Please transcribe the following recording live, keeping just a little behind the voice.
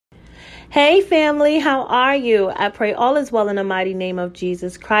Hey family, how are you? I pray all is well in the mighty name of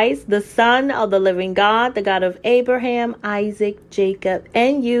Jesus Christ, the Son of the living God, the God of Abraham, Isaac, Jacob,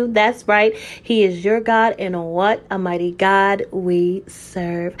 and you. That's right. He is your God, and what a mighty God we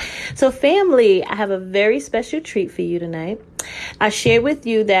serve. So family, I have a very special treat for you tonight. I shared with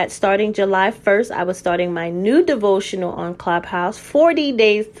you that starting July 1st, I was starting my new devotional on Clubhouse, 40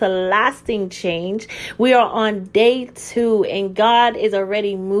 Days to Lasting Change. We are on day 2 and God is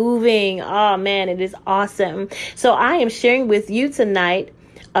already moving. Oh man, it is awesome. So I am sharing with you tonight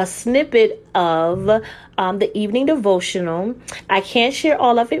a snippet of the evening devotional. I can't share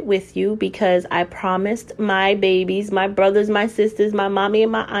all of it with you because I promised my babies, my brothers, my sisters, my mommy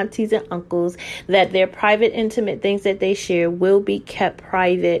and my aunties and uncles that their private, intimate things that they share will be kept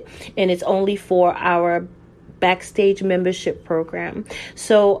private, and it's only for our backstage membership program.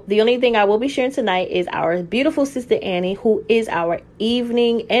 So the only thing I will be sharing tonight is our beautiful sister Annie, who is our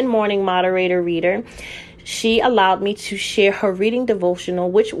evening and morning moderator reader. She allowed me to share her reading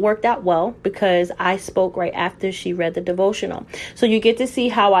devotional, which worked out well because I spoke right after she read the devotional. So you get to see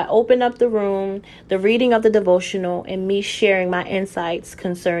how I open up the room, the reading of the devotional, and me sharing my insights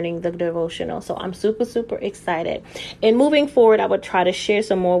concerning the devotional. So I'm super, super excited. And moving forward, I would try to share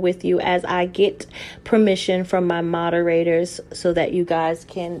some more with you as I get permission from my moderators so that you guys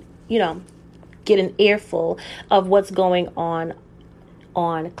can, get an earful of what's going on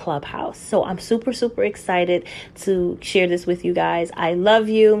Clubhouse. So I'm super, super excited to share this with you guys. I love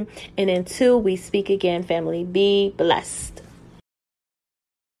you. And until we speak again, family, be blessed.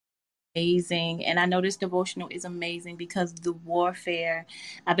 Amazing. And I know this devotional is amazing because the warfare,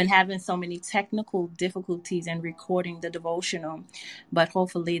 I've been having so many technical difficulties in recording the devotional, but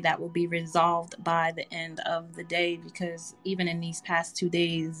hopefully that will be resolved by the end of the day, because even in these past 2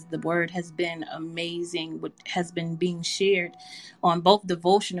 days, the word has been amazing. What has been being shared on both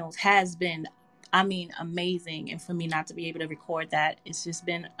devotionals has been amazing. And for me not to be able to record that, it's just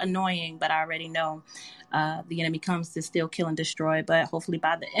been annoying, but I already know the enemy comes to steal, kill, and destroy. But hopefully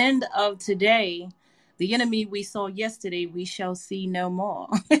by the end of today, the enemy we saw yesterday, we shall see no more.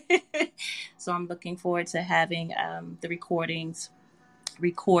 So I'm looking forward to having the recordings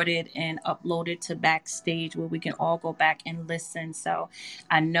recorded and uploaded to Backstage where we can all go back and listen. So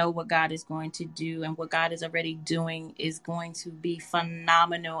I know what God is going to do, and what God is already doing is going to be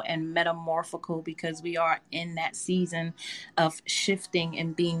phenomenal and metamorphical, because we are in that season of shifting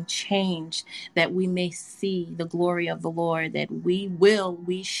and being changed, that we may see the glory of the Lord, that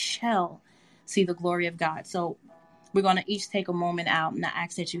we shall see the glory of God. So we're going to each take a moment out, and I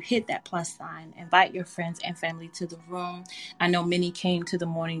ask that you hit that plus sign, invite your friends and family to the room. I know many came to the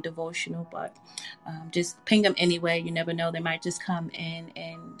morning devotional, but just ping them anyway. You never know. They might just come in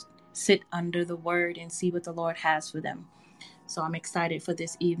and sit under the word and see what the Lord has for them. So I'm excited for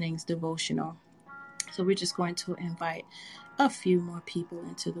this evening's devotional. So we're just going to invite a few more people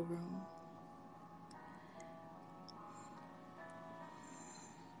into the room.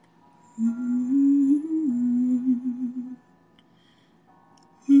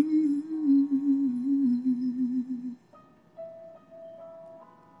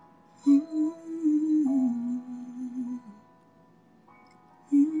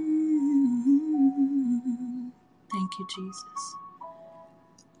 Thank you, Jesus.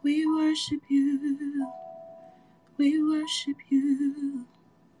 We worship you. We worship you.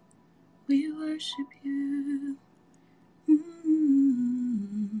 We worship you.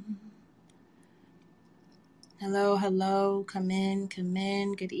 Hello, hello. Come in, come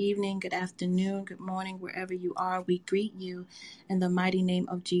in. Good evening, good afternoon, good morning, wherever you are. We greet you in the mighty name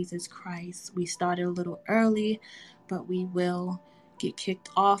of Jesus Christ. We started a little early, but we will get kicked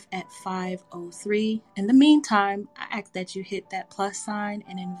off at 5:03. In the meantime, I ask that you hit that plus sign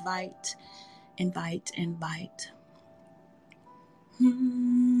and invite.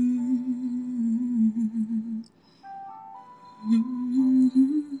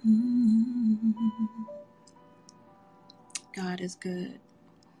 God is good.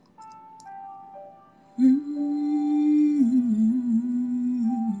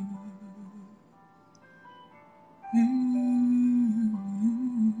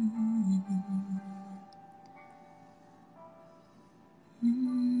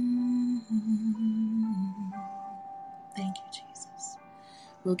 Thank you, Jesus.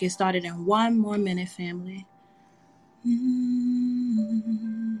 We'll get started in 1 more minute, family.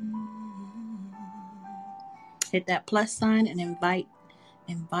 Hit that plus sign and invite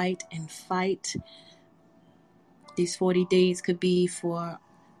and fight. These 40 days could be for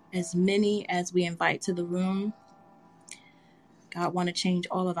as many as we invite to the room. God want to change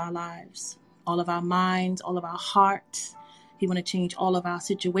all of our lives, all of our minds, all of our hearts. He want to change all of our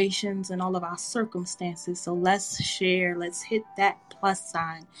situations and all of our circumstances. So let's share. Let's hit that plus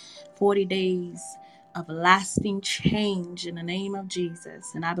sign. 40 days of lasting change in the name of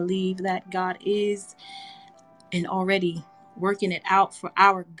Jesus. And I believe that God is and already working it out for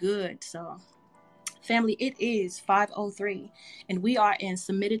our good. So family, it is 5:03, and we are in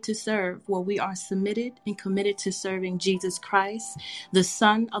Submitted to Serve, where we are submitted and committed to serving Jesus Christ, the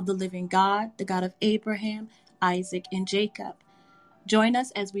Son of the living God, the God of Abraham, Isaac, and Jacob. Join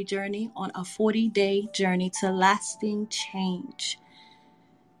us as we journey on a 40-day journey to lasting change.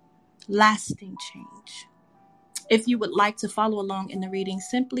 Lasting change. If you would like to follow along in the reading,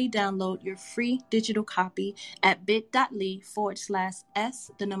 simply download your free digital copy at bit.ly/S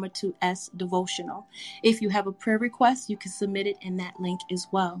devotional. If you have a prayer request, you can submit it in that link as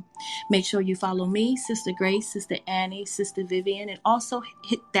well. Make sure you follow me, Sister Grace, Sister Annie, Sister Vivian, and also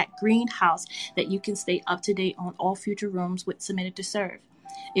hit that green house that you can stay up to date on all future rooms with Submitted to Serve.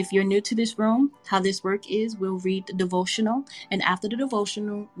 If you're new to this room, how this work is, we'll read the devotional, and after the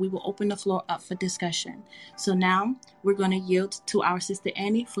devotional, we will open the floor up for discussion. So now we're going to yield to our Sister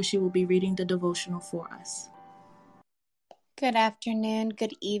Annie, for she will be reading the devotional for us. Good afternoon,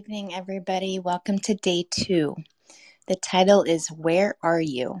 good evening, everybody. Welcome to day 2. The title is, Where Are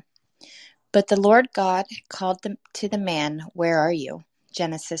You? But the Lord God called to the man, Where are you?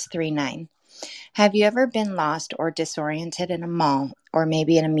 Genesis 3:9. Have you ever been lost or disoriented in a mall or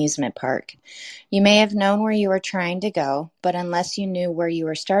maybe an amusement park? You may have known where you were trying to go, but unless you knew where you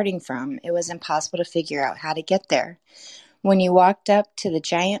were starting from, it was impossible to figure out how to get there. When you walked up to the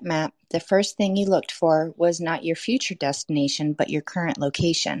giant map, the first thing you looked for was not your future destination, but your current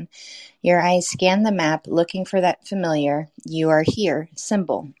location. Your eyes scanned the map, looking for that familiar "you are here"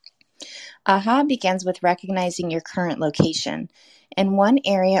 symbol. AHA begins with recognizing your current location. In one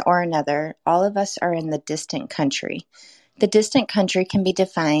area or another, all of us are in the distant country. The distant country can be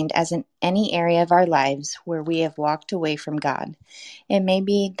defined as in any area of our lives where we have walked away from God. It may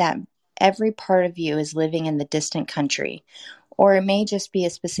be that every part of you is living in the distant country, or it may just be a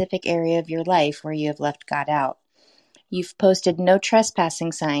specific area of your life where you have left God out. You've posted no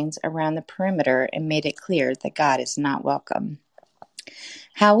trespassing signs around the perimeter and made it clear that God is not welcome.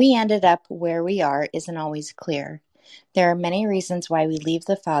 How we ended up where we are isn't always clear. There are many reasons why we leave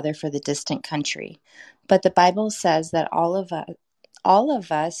the Father for the distant country, but the Bible says that all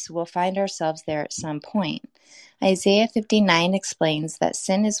of us will find ourselves there at some point. Isaiah 59 explains that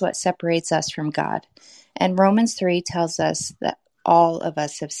sin is what separates us from God, and Romans 3 tells us that all of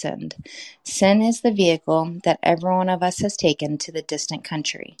us have sinned. Sin is the vehicle that every one of us has taken to the distant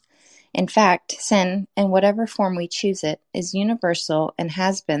country. In fact, sin, in whatever form we choose it, is universal and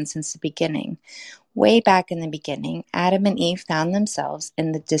has been since the beginning. Way back in the beginning, Adam and Eve found themselves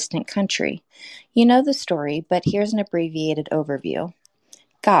in the distant country. You know the story, but here's an abbreviated overview.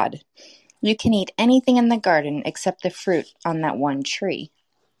 God: you can eat anything in the garden except the fruit on that one tree.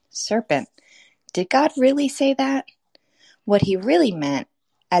 Serpent: did God really say that? What he really meant,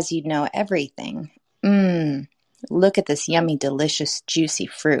 as you know everything. Look at this yummy, delicious, juicy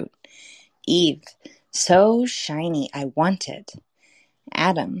fruit. Eve: so shiny, I want it.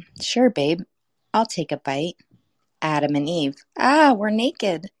 Adam: sure, babe, I'll take a bite. Adam and Eve: we're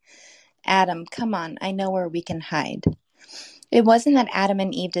naked. Adam: come on, I know where we can hide. It wasn't that Adam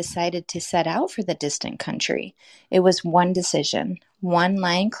and Eve decided to set out for the distant country. It was one decision, one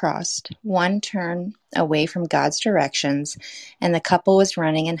line crossed, one turn away from God's directions, and the couple was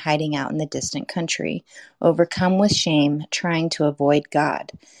running and hiding out in the distant country, overcome with shame, trying to avoid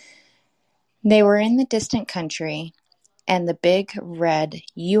God. They were in the distant country, and the big red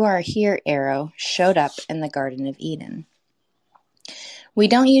 "You are here" arrow showed up in the Garden of Eden. We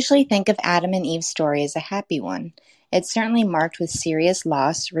don't usually think of Adam and Eve's story as a happy one. It's certainly marked with serious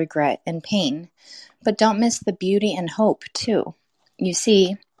loss, regret, and pain. But don't miss the beauty and hope, too. You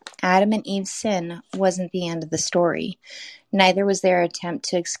see, Adam and Eve's sin wasn't the end of the story. Neither was their attempt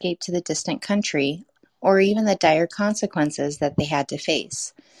to escape to the distant country, or even the dire consequences that they had to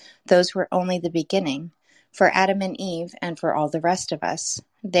face. Those were only the beginning. For Adam and Eve, and for all the rest of us,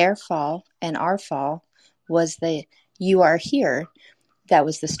 their fall and our fall was the "you are here" that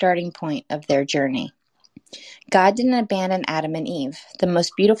was the starting point of their journey. God didn't abandon Adam and Eve. The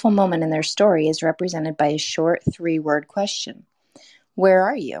most beautiful moment in their story is represented by a short 3-word question. Where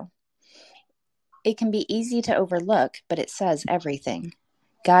are you? It can be easy to overlook, but it says everything.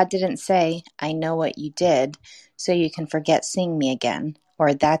 God didn't say, I know what you did, so you can forget seeing me again,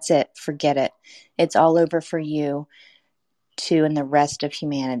 or that's it, forget it. It's all over for you, too, and the rest of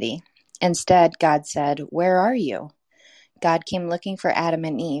humanity. Instead, God said, where are you? God came looking for Adam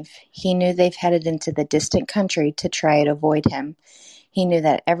and Eve. He knew they've headed into the distant country to try to avoid him. He knew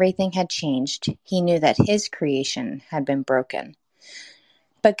that everything had changed. He knew that his creation had been broken.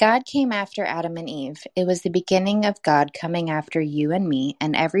 But God came after Adam and Eve. It was the beginning of God coming after you and me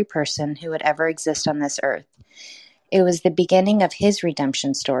and every person who would ever exist on this earth. It was the beginning of his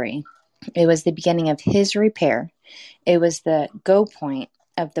redemption story. It was the beginning of his repair. It was the go point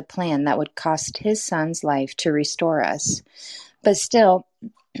of the plan that would cost his son's life to restore us. But still,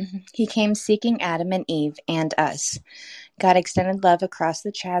 he came seeking Adam and Eve and us. God extended love across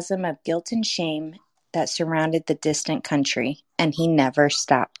the chasm of guilt and shame that surrounded the distant country, and he never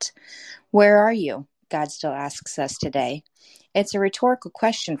stopped. Where are you? God still asks us today. It's a rhetorical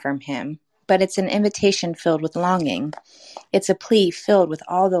question from him, but it's an invitation filled with longing. It's a plea filled with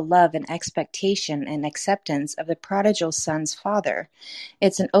all the love and expectation and acceptance of the prodigal son's father.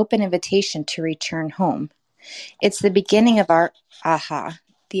 It's an open invitation to return home. It's the beginning of our aha,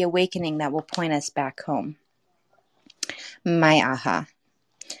 the awakening that will point us back home. My aha.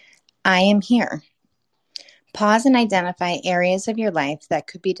 I am here. Pause and identify areas of your life that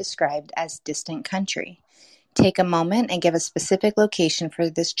could be described as distant country. Take a moment and give a specific location for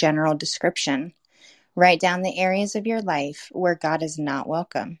this general description. Write down the areas of your life where God is not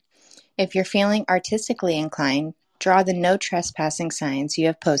welcome. If you're feeling artistically inclined, draw the no trespassing signs you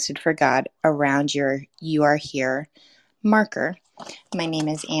have posted for God around your "You Are Here" marker. My name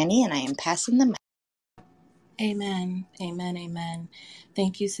is Annie, and I am passing the mic. Amen. Amen. Amen.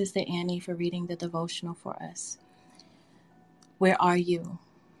 Thank you, Sister Annie, for reading the devotional for us. Where are you?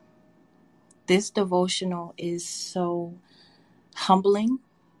 This devotional is so humbling,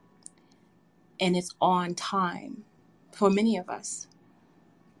 and it's on time for many of us.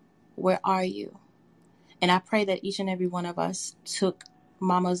 Where are you? And I pray that each and every one of us took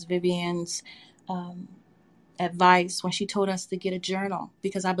Mama's Vivian's advice when she told us to get a journal,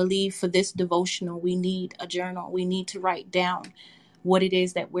 because I believe for this devotional, we need a journal. We need to write down what it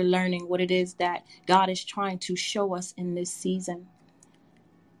is that we're learning, what it is that God is trying to show us in this season.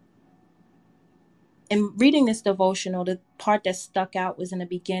 In reading this devotional, the part that stuck out was in the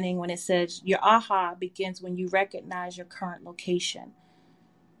beginning when it says, your aha begins when you recognize your current location.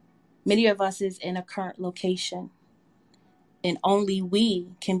 Many of us is in a current location, and only we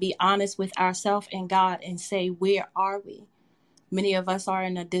can be honest with ourselves and God and say, where are we? Many of us are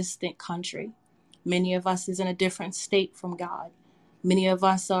in a distant country. Many of us is in a different state from God. Many of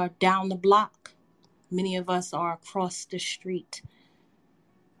us are down the block. Many of us are across the street.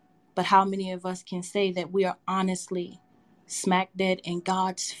 But how many of us can say that we are honestly smack dead in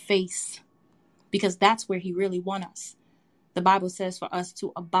God's face? Because that's where he really wants us. The Bible says for us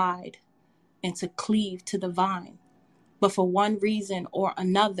to abide and to cleave to the vine. But for one reason or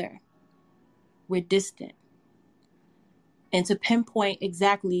another, we're distant. And to pinpoint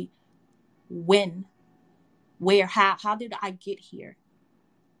exactly when, where, how did I get here?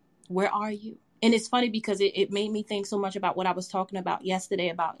 Where are you? And it's funny because it made me think so much about what I was talking about yesterday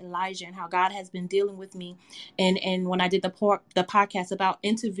about Elijah and how God has been dealing with me. And when I did the podcast about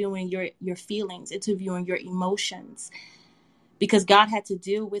interviewing your feelings, interviewing your emotions, because God had to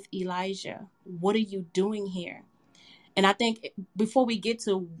deal with Elijah. What are you doing here? And I think before we get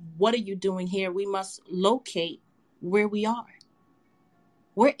to what are you doing here, we must locate where we are.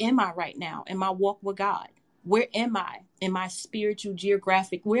 Where am I right now in my walk with God? Where am I in my spiritual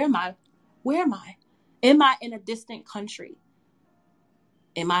geographic? Where am I? Where am I? Am I in a distant country?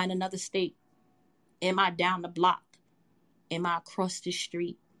 Am I in another state? Am I down the block? Am I across the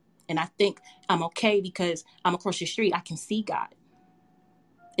street? And I think I'm okay because I'm across the street. I can see God.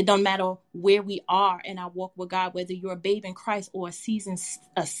 It don't matter where we are in our walk with God, whether you're a babe in Christ or a seasoned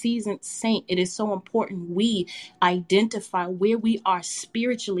saint. It is so important we identify where we are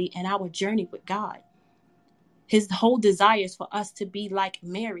spiritually in our journey with God. His whole desire is for us to be like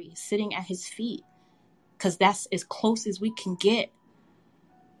Mary, sitting at his feet, because that's as close as we can get.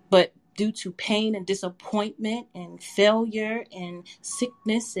 But due to pain and disappointment and failure and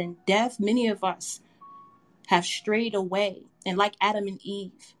sickness and death, many of us have strayed away. And like Adam and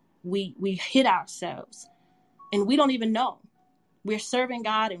Eve, we hid ourselves and we don't even know. We're serving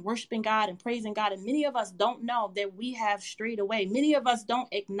God and worshiping God and praising God. And many of us don't know that we have strayed away. Many of us don't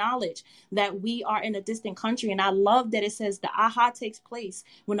acknowledge that we are in a distant country. And I love that it says the aha takes place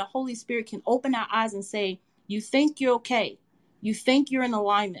when the Holy Spirit can open our eyes and say, you think you're okay. You think you're in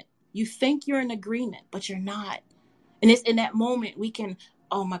alignment. You think you're in agreement, but you're not. And it's in that moment we can,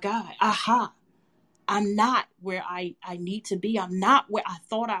 oh my God, aha. I'm not where I need to be. I'm not where I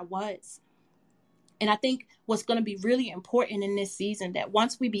thought I was. And I think what's going to be really important in this season, that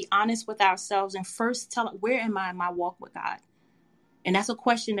once we be honest with ourselves and first tell, where am I in my walk with God? And that's a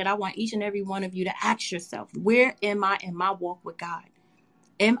question that I want each and every one of you to ask yourself. Where am I in my walk with God?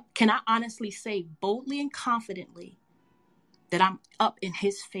 Can I honestly say boldly and confidently that I'm up in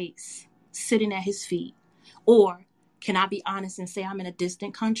his face, sitting at his feet? Or can I be honest and say I'm in a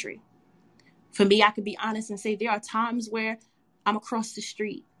distant country? For me, I could be honest and say there are times where I'm across the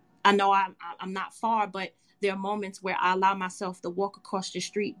street. I know I'm not far, but there are moments where I allow myself to walk across the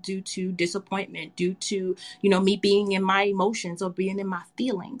street due to disappointment, due to, me being in my emotions or being in my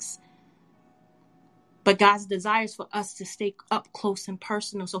feelings. But God's desire is for us to stay up close and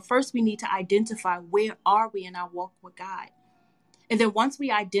personal. So first we need to identify, where are we in our walk with God? And then once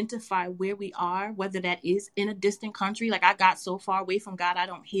we identify where we are, whether that is in a distant country, like I got so far away from God, I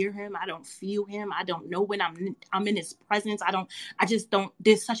don't hear him, I don't feel him, I don't know when I'm in his presence.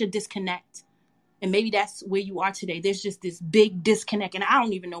 There's such a disconnect. And maybe that's where you are today. There's just this big disconnect, and I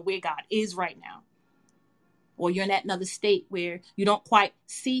don't even know where God is right now. Or you're in that another state where you don't quite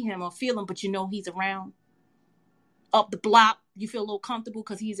see him or feel him, but you know he's around. Up the block, you feel a little comfortable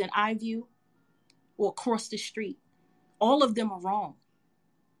because he's in eye view, or across the street. All of them are wrong.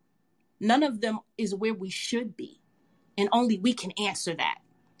 None of them is where we should be. And only we can answer that.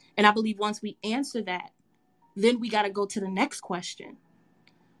 And I believe once we answer that, then we got to go to the next question.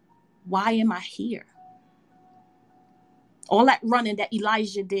 Why am I here? All that running that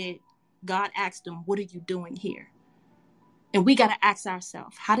Elijah did, God asked him, what are you doing here? And we got to ask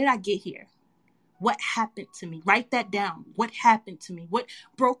ourselves, how did I get here? What happened to me? Write that down. What happened to me? What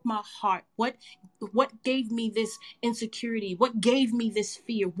broke my heart? What gave me this insecurity? What gave me this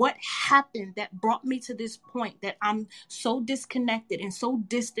fear? What happened that brought me to this point that I'm so disconnected and so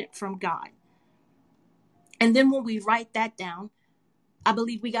distant from God? And then when we write that down, I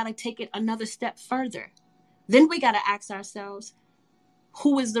believe we got to take it another step further. Then we got to ask ourselves,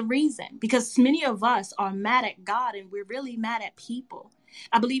 who is the reason? Because many of us are mad at God and we're really mad at people.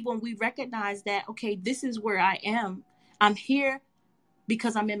 I believe when we recognize that, okay, this is where I am. I'm here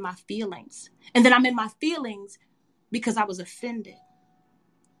because I'm in my feelings. And then I'm in my feelings because I was offended.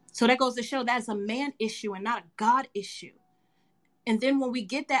 So that goes to show that's a man issue and not a God issue. And then when we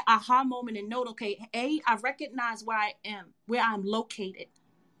get that aha moment and note, okay, I recognize where I am, where I'm located.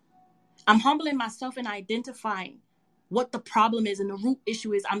 I'm humbling myself and identifying what the problem is and the root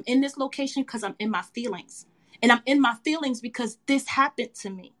issue is. I'm in this location because I'm in my feelings. And I'm in my feelings because this happened to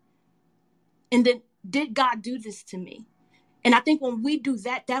me. And then, did God do this to me? And I think when we do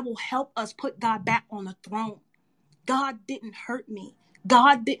that, that will help us put God back on the throne. God didn't hurt me.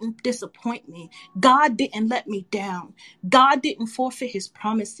 God didn't disappoint me. God didn't let me down. God didn't forfeit his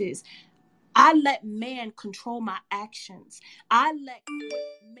promises. I let man control my actions. I let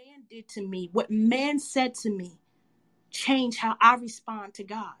what man did to me, what man said to me, change how I respond to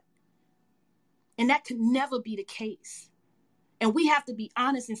God. And that could never be the case. And we have to be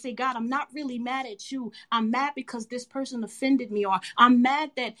honest and say, God, I'm not really mad at you. I'm mad because this person offended me, or I'm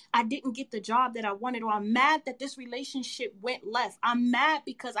mad that I didn't get the job that I wanted, or I'm mad that this relationship went left. I'm mad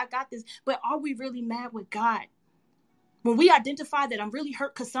because I got this. But are we really mad with God? When we identify that I'm really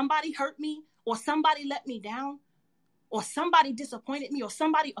hurt because somebody hurt me, or somebody let me down, or somebody disappointed me, or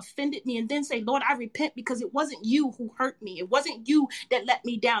somebody offended me, and then say, Lord, I repent because it wasn't you who hurt me. It wasn't you that let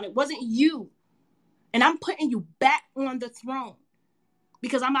me down. It wasn't you. And I'm putting you back on the throne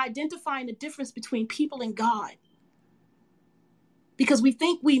because I'm identifying the difference between people and God. Because we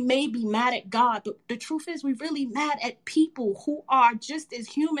think we may be mad at God, but the truth is we're really mad at people who are just as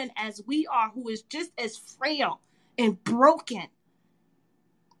human as we are, who is just as frail and broken.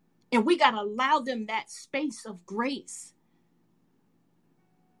 And we got to allow them that space of grace.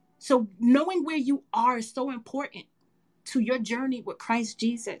 So knowing where you are is so important to your journey with Christ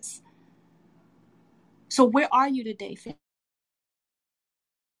Jesus. So where are you today,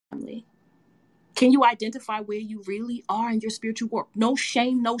 family? Can you identify where you really are in your spiritual walk? No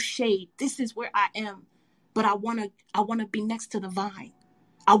shame, no shade. This is where I am. But I want to be next to the vine.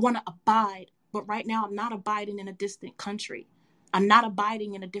 I want to abide. But right now I'm not abiding in a distant country. I'm not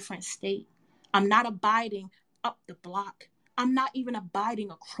abiding in a different state. I'm not abiding up the block. I'm not even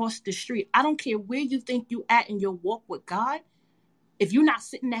abiding across the street. I don't care where you think you at in your walk with God. If you're not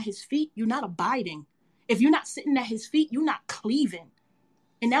sitting at his feet, you're not abiding. If you're not sitting at his feet, you're not cleaving.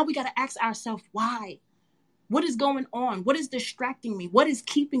 And now we got to ask ourselves, why? What is going on? What is distracting me? What is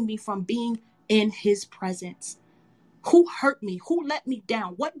keeping me from being in his presence? Who hurt me? Who let me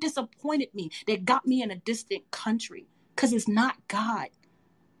down? What disappointed me that got me in a distant country? Because it's not God.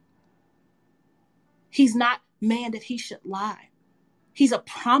 He's not man that he should lie. He's a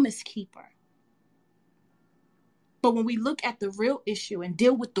promise keeper. But when we look at the real issue and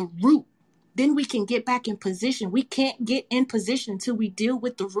deal with the root, then we can get back in position. We can't get in position until we deal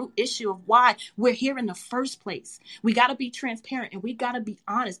with the root issue of why we're here in the first place. We got to be transparent and we got to be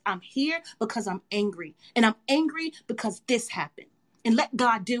honest. I'm here because I'm angry. And I'm angry because this happened. And let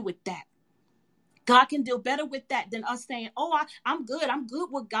God deal with that. God can deal better with that than us saying, oh, I'm good. I'm good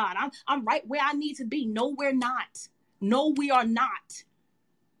with God. I'm right where I need to be. No, we're not. No, we are not.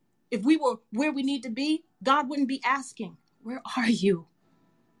 If we were where we need to be, God wouldn't be asking, where are you?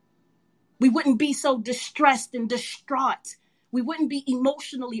 We wouldn't be so distressed and distraught. We wouldn't be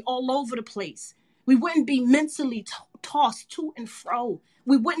emotionally all over the place. We wouldn't be mentally tossed to and fro.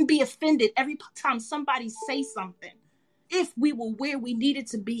 We wouldn't be offended every time somebody says something if we were where we needed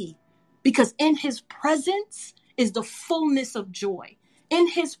to be. Because in his presence is the fullness of joy. In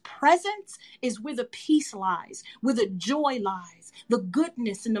his presence is where the peace lies, where the joy lies, the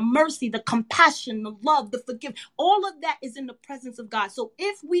goodness and the mercy, the compassion, the love, the forgiveness. All of that is in the presence of God. So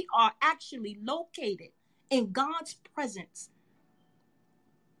if we are actually located in God's presence,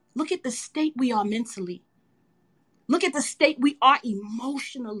 look at the state we are mentally. Look at the state we are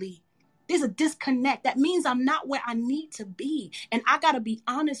emotionally. There's a disconnect. That means I'm not where I need to be. And I got to be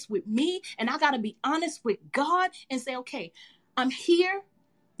honest with me, and I got to be honest with God and say, okay, I'm here,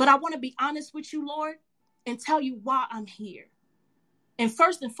 but I want to be honest with you, Lord, and tell you why I'm here. And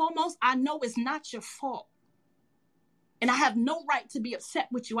first and foremost, I know it's not your fault. And I have no right to be upset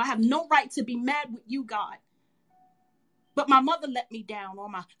with you. I have no right to be mad with you, God. But my mother let me down, or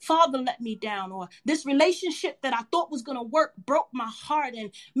my father let me down, or this relationship that I thought was going to work broke my heart,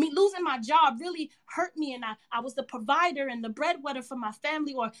 and me losing my job really hurt me, and I was the provider and the breadwinner for my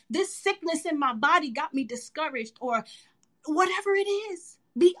family, or this sickness in my body got me discouraged, or whatever it is.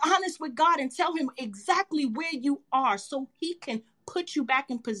 Be honest with God and tell him exactly where you are so he can put you back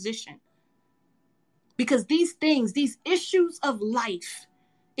in position. Because these things, these issues of life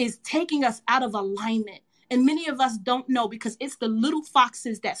is taking us out of alignment. And many of us don't know because it's the little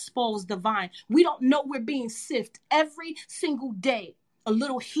foxes that spoils the vine. We don't know we're being sifted every single day. A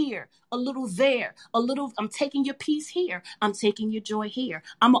little here, a little there, a little, I'm taking your peace here. I'm taking your joy here.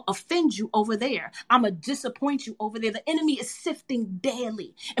 I'm going to offend you over there. I'm going to disappoint you over there. The enemy is sifting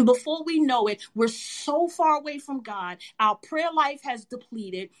daily. And before we know it, we're so far away from God. Our prayer life has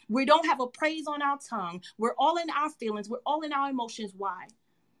depleted. We don't have a praise on our tongue. We're all in our feelings. We're all in our emotions. Why?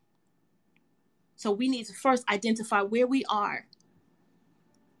 So we need to first identify where we are.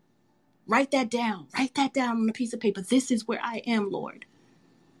 Write that down. Write that down on a piece of paper. This is where I am, Lord.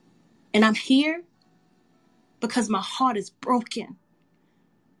 And I'm here because my heart is broken.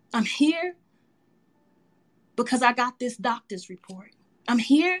 I'm here because I got this doctor's report. I'm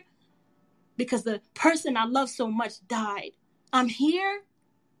here because the person I love so much died. I'm here.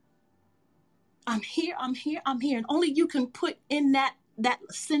 I'm here. I'm here. I'm here. And only you can put in that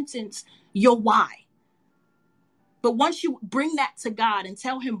sentence your why. But once you bring that to God and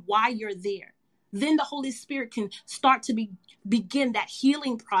tell him why you're there, then the Holy Spirit can start to begin that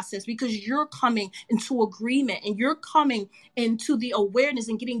healing process, because you're coming into agreement and you're coming into the awareness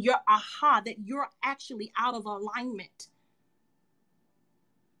and getting your aha that you're actually out of alignment.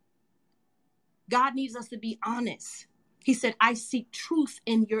 God needs us to be honest. He said, I seek truth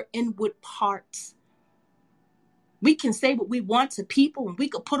in your inward parts. We can say what we want to people, and we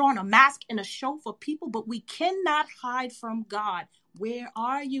could put on a mask and a show for people, but we cannot hide from God. Where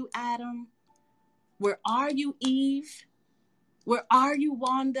are you, Adam? Where are you, Eve? Where are you,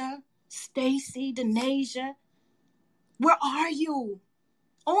 Wanda, Stacy, Denasia? Where are you?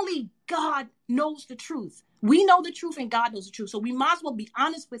 Only God knows the truth. We know the truth and God knows the truth. So we might as well be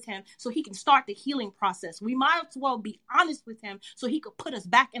honest with him so he can start the healing process. We might as well be honest with him so he could put us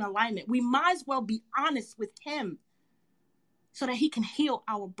back in alignment. We might as well be honest with him so that he can heal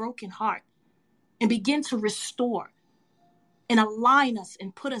our broken heart and begin to restore and align us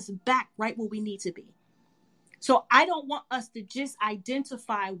and put us back right where we need to be. So I don't want us to just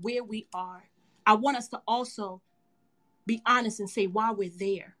identify where we are. I want us to also be honest and say why we're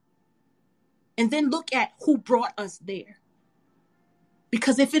there. And then look at who brought us there.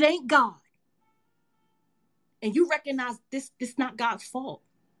 Because if it ain't God, and you recognize this not God's fault.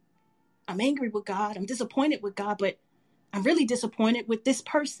 I'm angry with God. I'm disappointed with God, but I'm really disappointed with this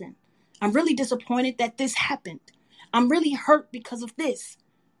person. I'm really disappointed that this happened. I'm really hurt because of this,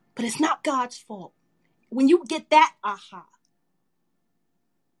 but it's not God's fault. When you get that aha,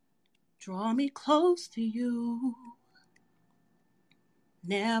 draw me close to you.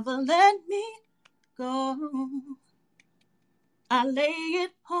 Never let me go. I lay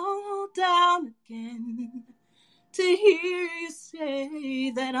it all down again to hear you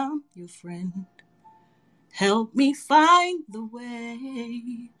say that I'm your friend. Help me find the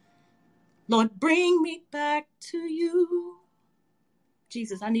way. Lord, bring me back to you.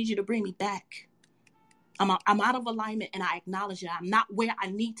 Jesus, I need you to bring me back. I'm out of alignment, and I acknowledge it. I'm not where I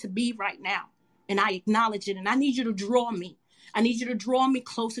need to be right now, and I acknowledge it, and I need you to draw me. I need you to draw me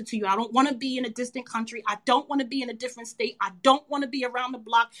closer to you. I don't want to be in a distant country. I don't want to be in a different state. I don't want to be around the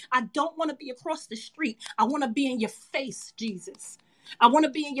block. I don't want to be across the street. I want to be in your face, Jesus. I want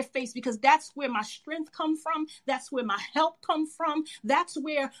to be in your face, because that's where my strength comes from. That's where my help comes from. That's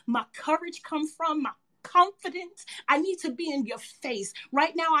where my courage comes from, my confidence. I need to be in your face.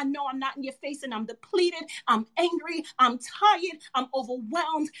 Right now, I know I'm not in your face, and I'm depleted. I'm angry. I'm tired. I'm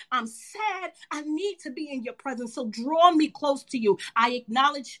overwhelmed. I'm sad. I need to be in your presence. So draw me close to you. I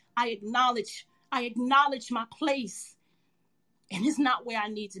acknowledge my place. And it's not where I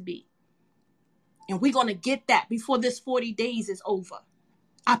need to be. And we're going to get that before this 40 days is over.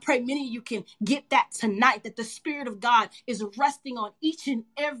 I pray many of you can get that tonight, that the Spirit of God is resting on each and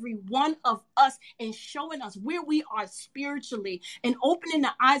every one of us and showing us where we are spiritually and opening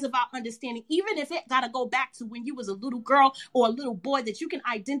the eyes of our understanding, even if it got to go back to when you was a little girl or a little boy, that you can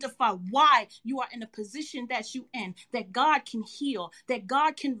identify why you are in the position that you in, that God can heal, that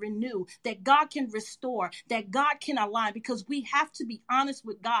God can renew, that God can restore, that God can align, because we have to be honest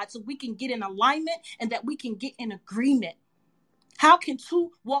with God so we can get in alignment and that we can get in agreement. How can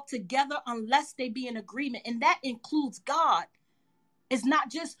two walk together unless they be in agreement? And that includes God. It's not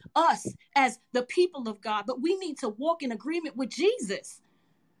just us as the people of God, but we need to walk in agreement with Jesus.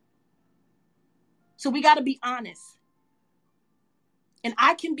 So we got to be honest. And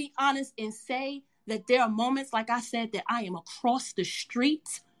I can be honest and say that there are moments, like I said, that I am across the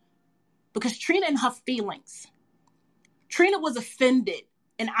street, because Trina and her feelings. Trina was offended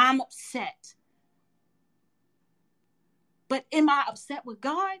and I'm upset. But am I upset with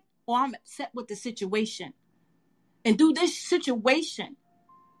God, or I'm upset with the situation? And do this situation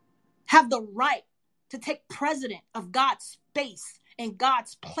have the right to take precedent of God's space and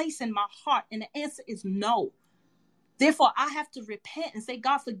God's place in my heart? And the answer is no. Therefore, I have to repent and say,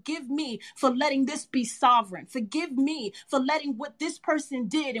 God, forgive me for letting this be sovereign. Forgive me for letting what this person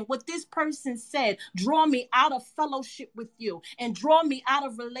did and what this person said draw me out of fellowship with you, and draw me out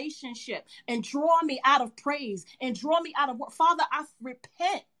of relationship, and draw me out of praise, and draw me out of work. Father, I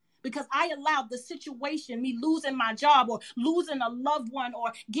repent, because I allowed the situation, me losing my job or losing a loved one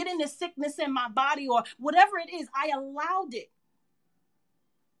or getting the sickness in my body or whatever it is, I allowed it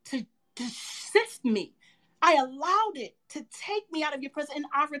to sift me. I allowed it to take me out of your presence, and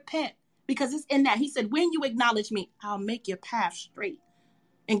I repent, because it's in that. He said, when you acknowledge me, I'll make your path straight.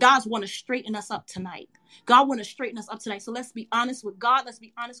 And God's want to straighten us up tonight. God want to straighten us up tonight. So let's be honest with God. Let's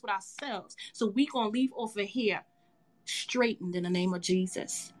be honest with ourselves. So we're going to leave over here straightened in the name of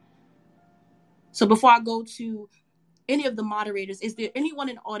Jesus. So before I go to any of the moderators, is there anyone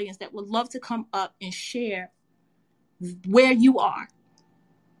in the audience that would love to come up and share where you are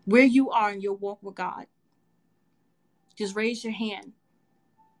in your walk with God? Just raise your hand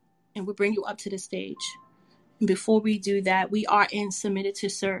and we'll bring you up to the stage. And before we do that, we are in Submitted to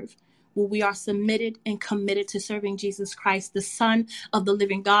Serve, where we are submitted and committed to serving Jesus Christ, the Son of the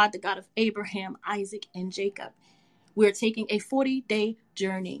living God, the God of Abraham, Isaac, and Jacob. We're taking a 40-day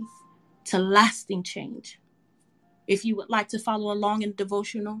journey to lasting change. If you would like to follow along in the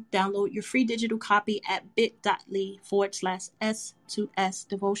devotional, download your free digital copy at bit.ly/S2S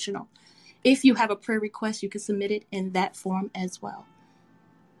devotional. If you have a prayer request, you can submit it in that form as well.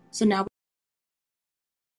 So now